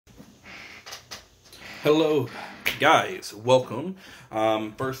Hello guys, welcome.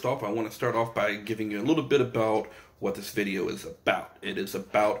 First off, I want to start off by giving you a little bit about what this video is about. It is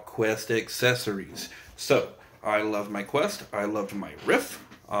about Quest accessories. So, I love my Quest, I love my Rift,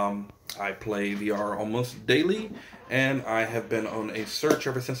 I play VR almost daily, and I have been on a search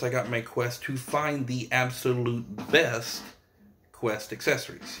ever since I got my Quest to find the absolute best Quest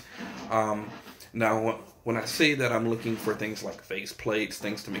accessories. Now, when I say that, I'm looking for things like face plates,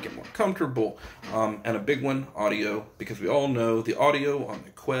 things to make it more comfortable, and a big one, audio, because we all know the audio on the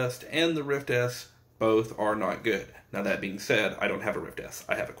Quest and the Rift S both are not good. Now, that being said, I don't have a Rift S,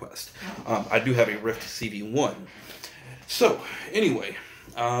 I have a Quest. I do have a Rift CV1. So, anyway,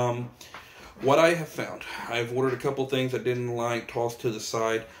 what I have found, I've ordered a couple things I didn't like, tossed to the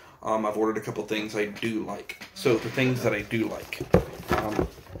side. I've ordered a couple things I do like. So, the things that I do like.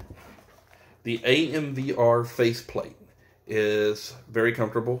 The AMVR faceplate is very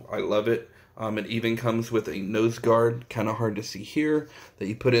comfortable. I love it. It even comes with a nose guard, kind of hard to see here, that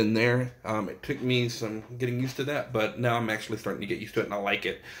you put in there. It took me some getting used to that, but now I'm actually starting to get used to it and I like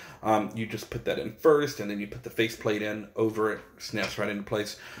it. You just put that in first and then you put the faceplate in over it, snaps right into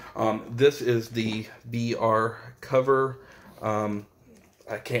place. This is the VR cover.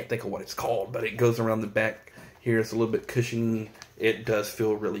 I can't think of what it's called, but it goes around the back here. It's a little bit cushiony. It does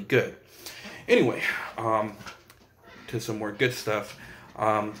feel really good. Anyway, to some more good stuff.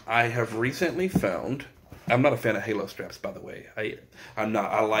 I have recently found, I'm not a fan of Halo straps, by the way. I'm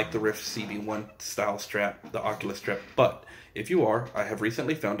not. I like the Rift CV1 style strap, the Oculus strap. But if you are, I have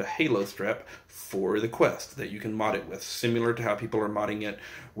recently found a Halo strap for the Quest that you can mod it with, similar to how people are modding it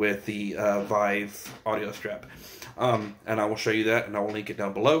with the Vive audio strap. And I will show you that, and I will link it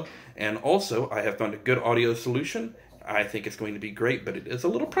down below. And also, I have found a good audio solution. I think it's going to be great, but it is a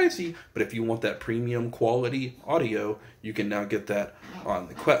little pricey. But if you want that premium quality audio, you can now get that on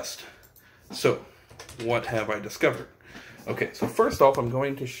the Quest. So, what have I discovered? Okay, so first off, I'm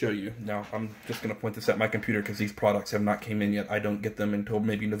going to show you. Now, I'm just going to point this at my computer because these products have not came in yet. I don't get them until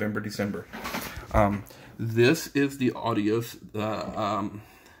maybe November, December. This is the audio, the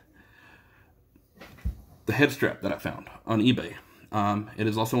head strap that I found on eBay. It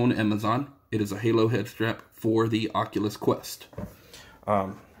is also on Amazon. It is a Halo head strap for the Oculus Quest.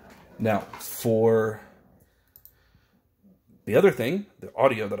 Now, for the other thing, the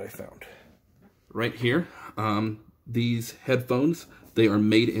audio that I found. Right here, these headphones, they are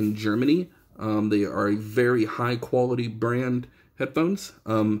made in Germany. They are a very high quality brand headphones.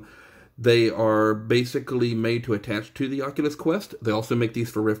 They are basically made to attach to the Oculus Quest. They also make these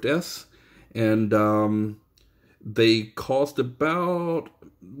for Rift S. And they cost about,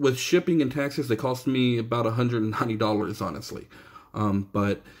 with shipping and taxes, they cost me about $190, honestly.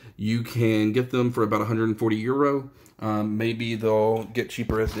 But you can get them for about 140 euro. Maybe they'll get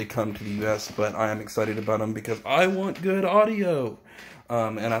cheaper as they come to the US, but I am excited about them because I want good audio.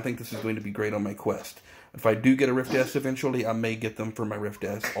 And I think this is going to be great on my Quest. If I do get a Rift S eventually, I may get them for my Rift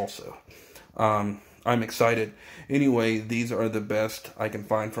S also. I'm excited. Anyway, these are the best I can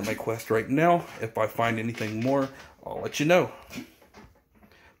find for my Quest right now. If I find anything more, I'll let you know.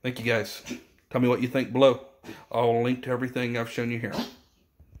 Thank you guys. Tell me what you think below. I'll link to everything I've shown you here.